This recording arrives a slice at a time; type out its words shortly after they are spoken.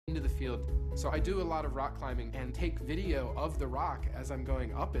field. So I do a lot of rock climbing and take video of the rock as I'm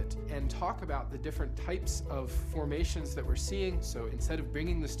going up it and talk about the different types of formations that we're seeing. So instead of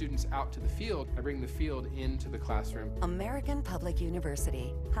bringing the students out to the field, I bring the field into the classroom. American Public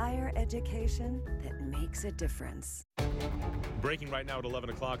University, higher education that makes a difference. Breaking right now at 11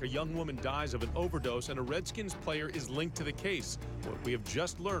 o'clock, a young woman dies of an overdose and a Redskins player is linked to the case. What we have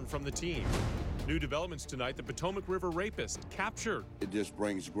just learned from the team. New developments tonight, the Potomac River rapist captured. It just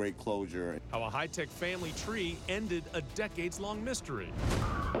brings great closure. How a high-tech family tree ended a decades-long mystery.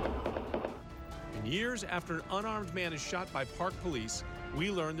 And years after an unarmed man is shot by Park police,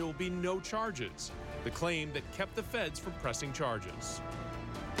 we learn there will be no charges. The claim that kept the feds from pressing charges.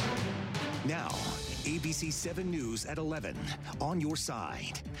 Now, ABC 7 News at 11. On your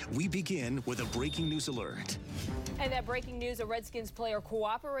side. We begin with a breaking news alert. And that breaking news, a Redskins player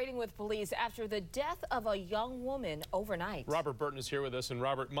cooperating with police after the death of a young woman overnight. Robert Burton is here with us. And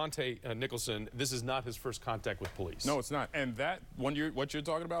Robert, Monte Nicholson, this is not his first contact with police. No, it's not. And that, what you're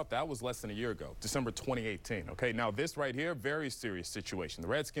talking about, that was less than a year ago, December 2018. Okay, now this right here, very serious situation. The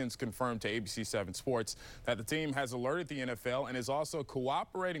Redskins confirmed to ABC 7 Sports that the team has alerted the NFL and is also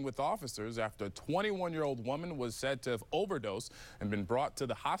cooperating with officers after a 21-year-old woman was said to have overdosed and been brought to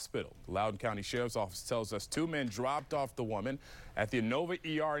the hospital. The Loudoun County Sheriff's Office tells us 2 men dropped off the woman at the Inova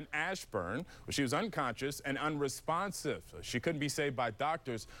ER in Ashburn, where she was unconscious and unresponsive. So she couldn't be saved by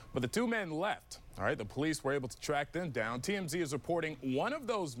doctors, but the 2 men left. All right, the police were able to track them down. TMZ is reporting one of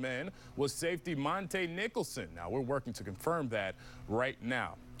those men was safety Monte Nicholson. Now, we're working to confirm that right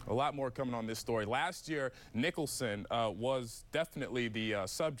now. A lot more coming on this story. Last year, Nicholson was definitely the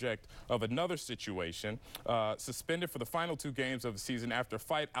subject of another situation, suspended for the final 2 games of the season after a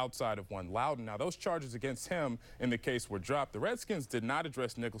fight outside of one Loudoun. Now, those charges against him in the case were dropped. The Redskins did not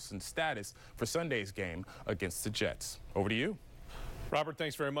address Nicholson's status for Sunday's game against the Jets. Over to you. Robert,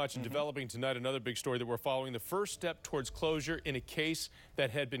 thanks very much. And developing tonight, another big story that we're following, the first step towards closure in a case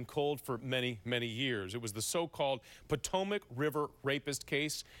that had been cold for many, many years. It was the so-called Potomac River rapist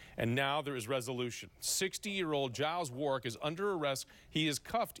case, and now there is resolution. 60-year-old Giles Warwick is under arrest. He is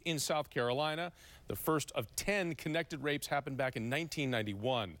cuffed in South Carolina. The first of 10 connected rapes happened back in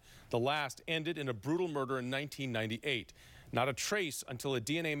 1991. The last ended in a brutal murder in 1998. Not a trace until a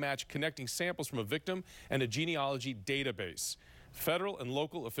DNA match connecting samples from a victim and a genealogy database. Federal and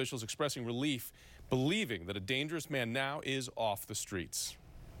local officials expressing relief, believing that a dangerous man now is off the streets.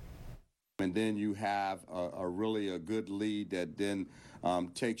 And then you have a really good lead that then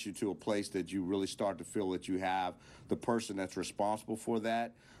takes you to a place that you really start to feel that you have the person that's responsible for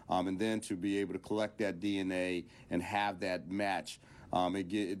that. And then to be able to collect that DNA and have that match,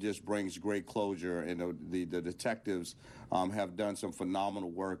 it just brings great closure. And the detectives have done some phenomenal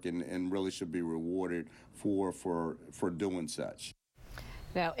work and really should be rewarded for doing such.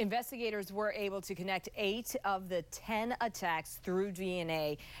 Now, investigators were able to connect 8 of the 10 attacks through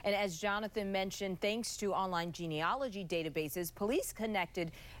DNA. And as Jonathan mentioned, thanks to online genealogy databases, police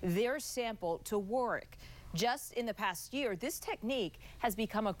connected their sample to Warwick. Just in the past year, this technique has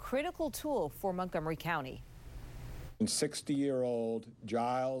become a critical tool for Montgomery County. 60-year-old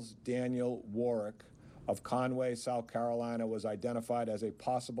Giles Daniel Warwick of Conway, South Carolina, was identified as a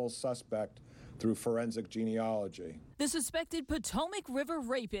possible suspect through forensic genealogy. The suspected Potomac River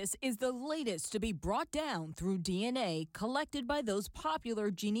rapist is the latest to be brought down through DNA collected by those popular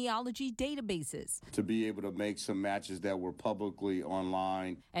genealogy databases. To be able to make some matches that were publicly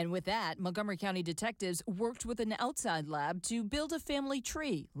online. And with that, Montgomery County detectives worked with an outside lab to build a family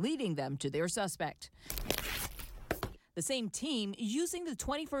tree, leading them to their suspect. The same team using the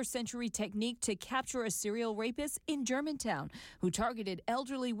 21st century technique to capture a serial rapist in Germantown who targeted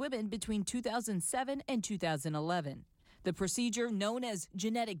elderly women between 2007 and 2011. The procedure, known as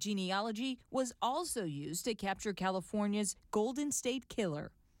genetic genealogy, was also used to capture California's Golden State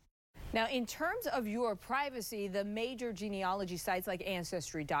Killer. Now, in terms of your privacy, the major genealogy sites like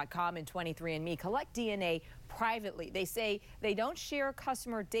Ancestry.com and 23andMe collect DNA privately. They say they don't share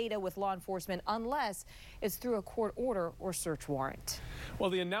customer data with law enforcement unless it's through a court order or search warrant. Well,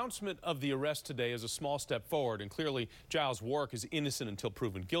 the announcement of the arrest today is a small step forward, and clearly Giles Warwick is innocent until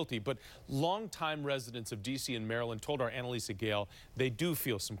proven guilty. But longtime residents of D.C. and Maryland told our Annalisa Gale they do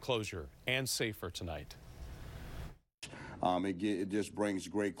feel some closure and safer tonight. It just brings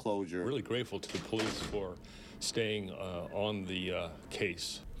great closure. Really grateful to the police for staying on the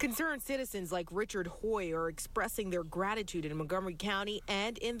case. Concerned citizens like Richard Hoy are expressing their gratitude in Montgomery County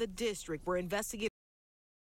and in the district where investigators